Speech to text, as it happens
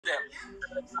them.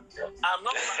 I'm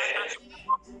not.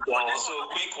 So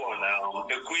quick one now. A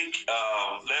quick.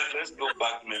 Let's go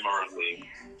back memorably.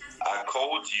 I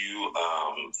called you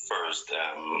first,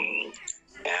 and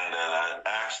I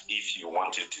asked if you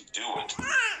wanted to do it.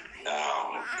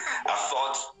 I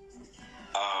thought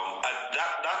at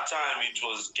that time it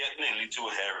was getting a little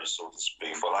hairy, so to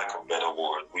speak, for lack of a better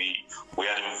word. We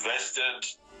had invested.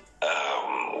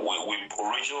 We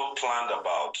originally planned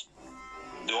about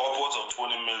the upwards of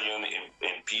 20 million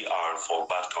in PR for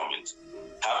bad comments.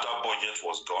 After our budget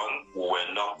was gone, we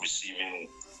were not receiving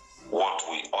what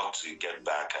we ought to get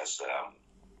back as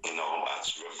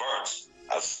as reverts,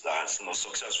 as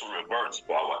successful reverts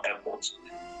for our efforts.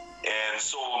 And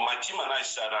so my team and I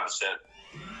sat down and said,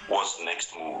 what's the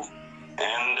next move?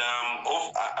 And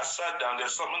I sat down.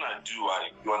 There's something I do.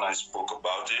 You and I spoke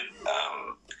about it.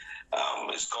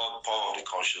 It's called Power of the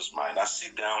Conscious Mind. I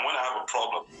sit down. When I have a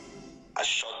problem, I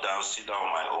shut down, sit down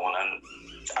on my own, and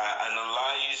I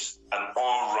analyze an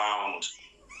all-round,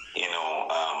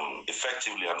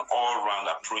 effectively an all-round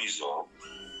appraisal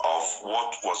of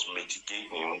what was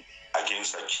mitigating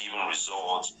against achieving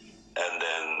results, and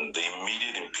then the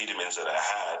immediate impediments that I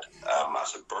had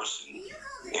as a person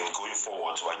in going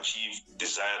forward to achieve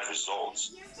desired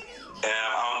results. And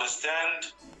I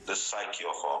understand the psyche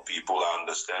of our people. I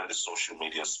understand the social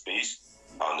media space.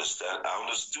 I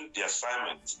understood the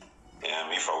assignment,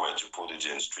 if I were to put it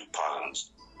in street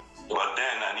parlance. But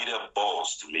then I needed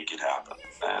balls to make it happen.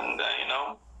 And,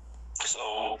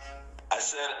 so I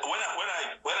said, when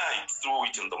I threw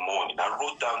it in the morning, I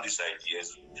wrote down these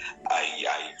ideas. I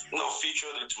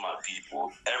featured it to my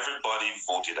people. Everybody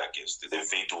voted against it. They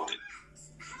vetoed it.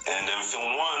 And then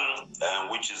film one,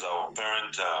 which is our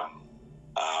parent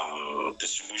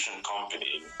distribution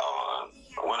company,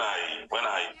 when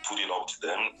I put it up to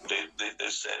them, they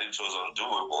said it was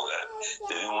undoable, that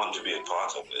they didn't want to be a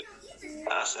part of it.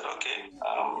 And I said, okay,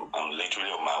 I'm literally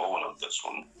on my own on this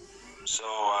one. So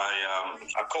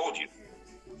I called you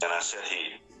and I said,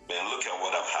 hey, man, look at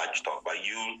what I've hatched up. Are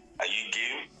you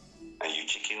game? Are you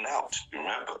chickened out?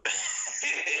 Remember?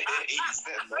 He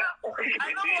said that. You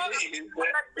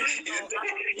said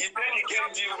you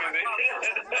can't deal with it.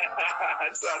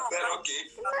 So I said, okay.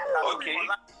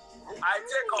 I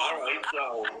take all right.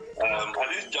 So at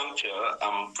this juncture,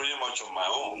 I'm pretty much on my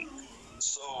own.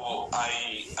 So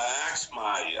I asked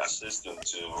my assistant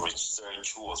to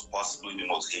research who was possibly the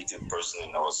most hated person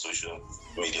in our social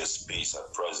media space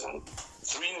at present.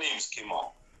 3 names came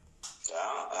up. Yeah,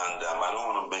 and I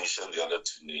don't want to mention the other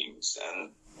 2 names.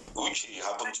 And Uche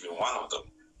happened to be one of them.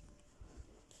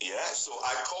 Yeah, so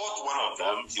I called one of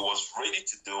them. He was ready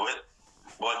to do it.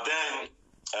 But then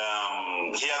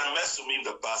he had messed with me in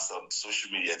the past on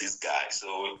social media, this guy.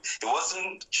 So he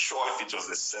wasn't sure if it was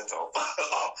a setup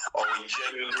or a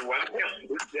genuine one.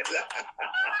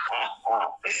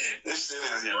 This shit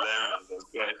is hilarious. That's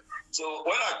great. So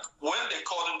when they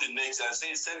called him the next and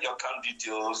said, send your account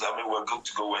details, we're good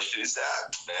to go. He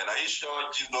said, man, are you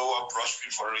sure you know what brush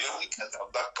me for real? Because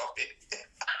I'm not copying.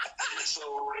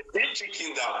 So they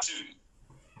chickened out too.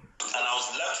 And I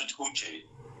was left with Uche.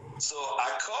 So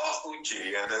I called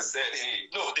Uche and I said, hey,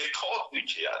 no, they called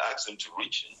Uche and asked him to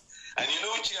reach him. And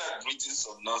Uche had written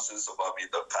some nonsense about me in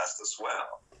the past as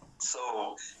well.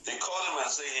 So they called him and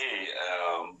said, hey,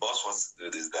 boss wants to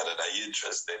do this, that, are you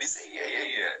interested? He said,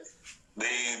 yeah. They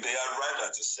arrived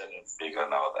at a certain figure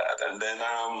and all that. And then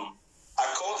I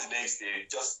called the next day.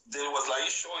 They was like,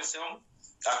 you sure it's him?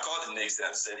 I called the next day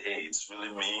and said, hey, it's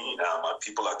really me. My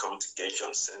people are coming to get you.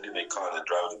 I'm sending a car and a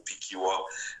driver to pick you up.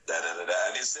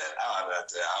 And he said, I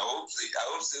hope they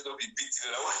don't be beating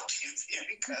you. I want to kiss you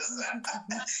because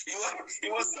he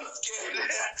was so scared.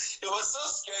 He was so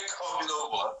scared coming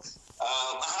over.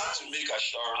 I had to make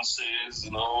assurances,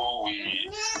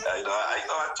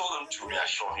 I told them to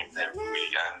reassure him every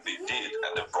week, and they did,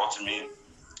 and they brought him in.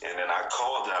 And then I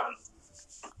called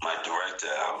my director,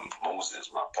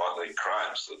 Moses, my partner in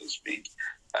crime, so to speak.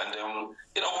 And then,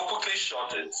 we quickly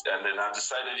shot it. And then I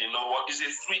decided, it's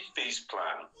a 3-phase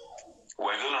plan.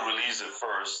 We're going to release it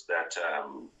first that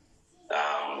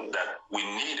we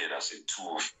needed as a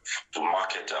tool to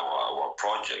market our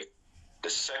project. The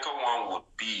second one would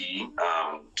be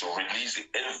to release the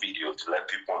end video to let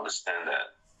people understand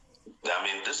that.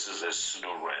 This is a pseudo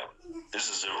realm. This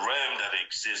is a realm that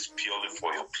exists purely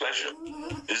for your pleasure.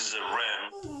 This is a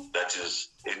realm that is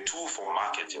a tool for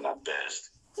marketing at best,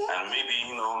 and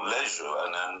maybe leisure.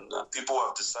 And then people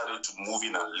have decided to move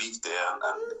in and live there and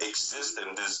exist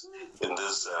in this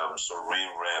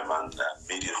serene realm and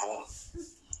made it home.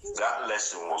 That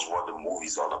lesson was what the movie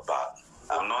is all about.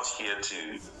 I'm not here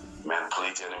to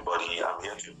manipulate anybody. I'm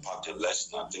here to impact a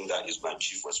lesson. I think that is my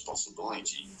chief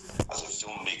responsibility as a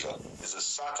filmmaker. It's a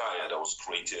satire that was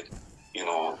created,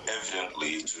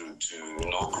 evidently to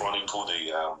chronicle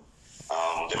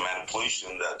the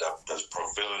manipulation that's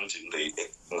prevalent in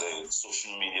the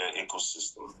social media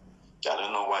ecosystem. I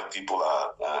don't know why people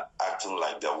are acting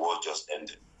like their world just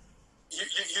ended.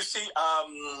 You see,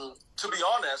 to be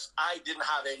honest, I didn't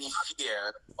have any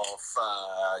fear of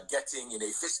getting in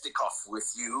a fisticuff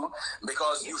with you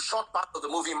because you shot part of the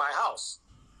movie in my house.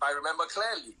 I remember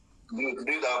clearly.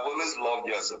 Dude, I've always loved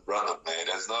you as a brother, man.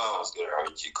 That's not how I was going to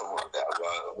hurt you. Come on,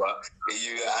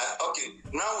 okay,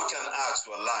 now we can ask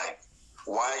you alive.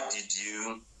 Why did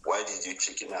you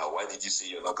chicken out? Why did you say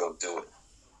you're not going to do it?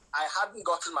 I hadn't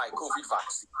gotten my COVID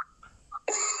vaccine.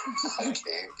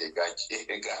 Okay, got you.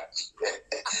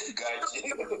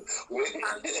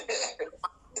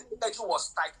 It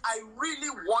was tight. I really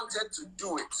wanted to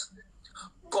do it,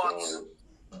 but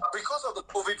because of the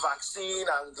COVID vaccine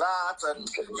and that, and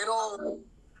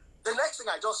the next thing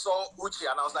I just saw Uche,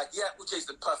 and I was like, yeah, Uche is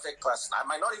the perfect person. I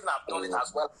might not even have done it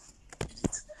as well.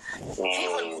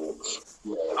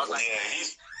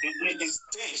 His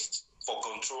taste for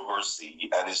controversy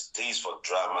and his taste for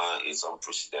drama is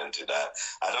unprecedented.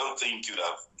 I don't think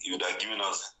you'd have given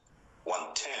us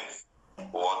 1/10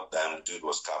 what that dude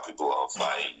was capable of.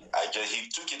 He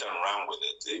took it and ran with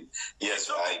it. Yes,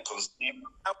 I conceive.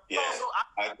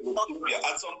 At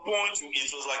some point,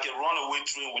 it was like a runaway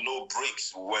train with no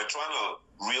brakes. We were trying to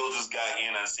reel this guy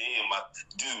in and say, hey,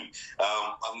 dude,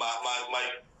 my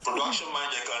production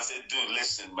manager can say, dude,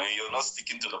 listen, man, you're not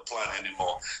sticking to the plan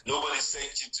anymore. Nobody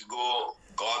sent you to go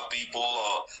guard people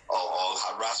or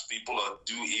harass people or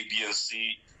do A, B, and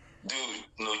C. Dude,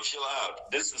 chill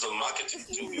out. This is a marketing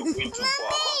tool. You're going too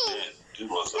far. Dude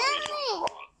was already on.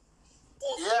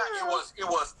 Yeah, it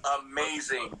was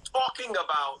amazing. Talking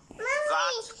about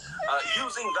that,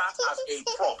 using that as a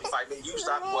prop, if I may use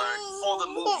that word, for the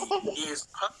movie is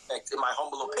perfect in my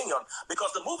humble opinion,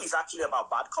 because the movie is actually about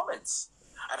bad comments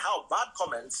and how bad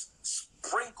comments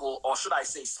sprinkle, or should I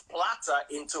say splatter,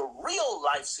 into real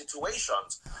life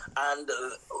situations. And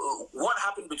what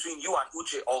happened between you and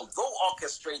Uche, although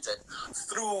orchestrated,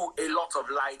 threw a lot of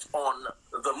light on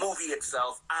the movie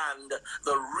itself and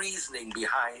the reasoning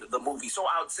behind the movie. So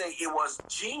I would say it was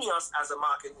genius as a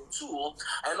marketing tool,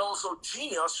 and also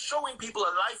genius showing people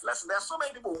a life lesson. There are so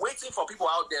many people waiting for people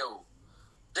out there.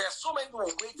 There are so many people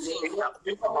waiting.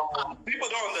 People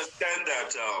don't understand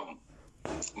that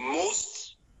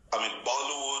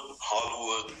Bollywood,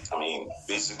 Hollywood,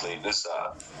 basically these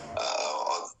are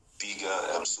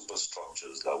bigger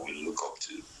superstructures that we look up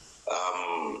to.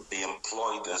 They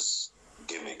employ these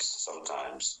gimmicks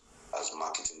sometimes as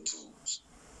marketing tools.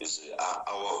 You see,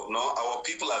 our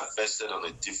people are vested on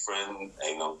a different,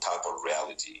 type of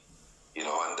reality. And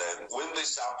then when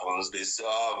this happens, they say,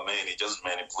 oh man, he just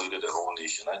manipulated the whole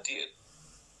nation. I did.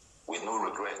 With no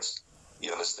regrets.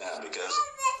 You understand? Because,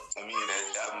 I'm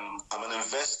an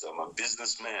investor. I'm a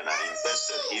businessman. I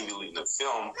invested heavily in the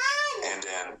film. And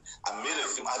then I made a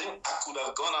film. I could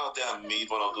have gone out there and made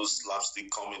one of those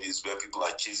slapstick comedies where people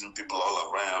are chasing people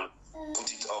all around,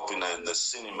 put it up in the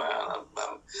cinema,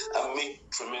 and make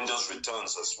tremendous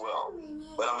returns as well.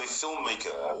 But I'm a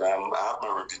filmmaker, and I have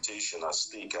my reputation at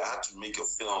stake. I had to make a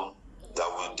film that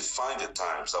will define the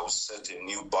times, that will set a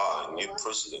new bar, a new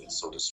precedent, so to speak.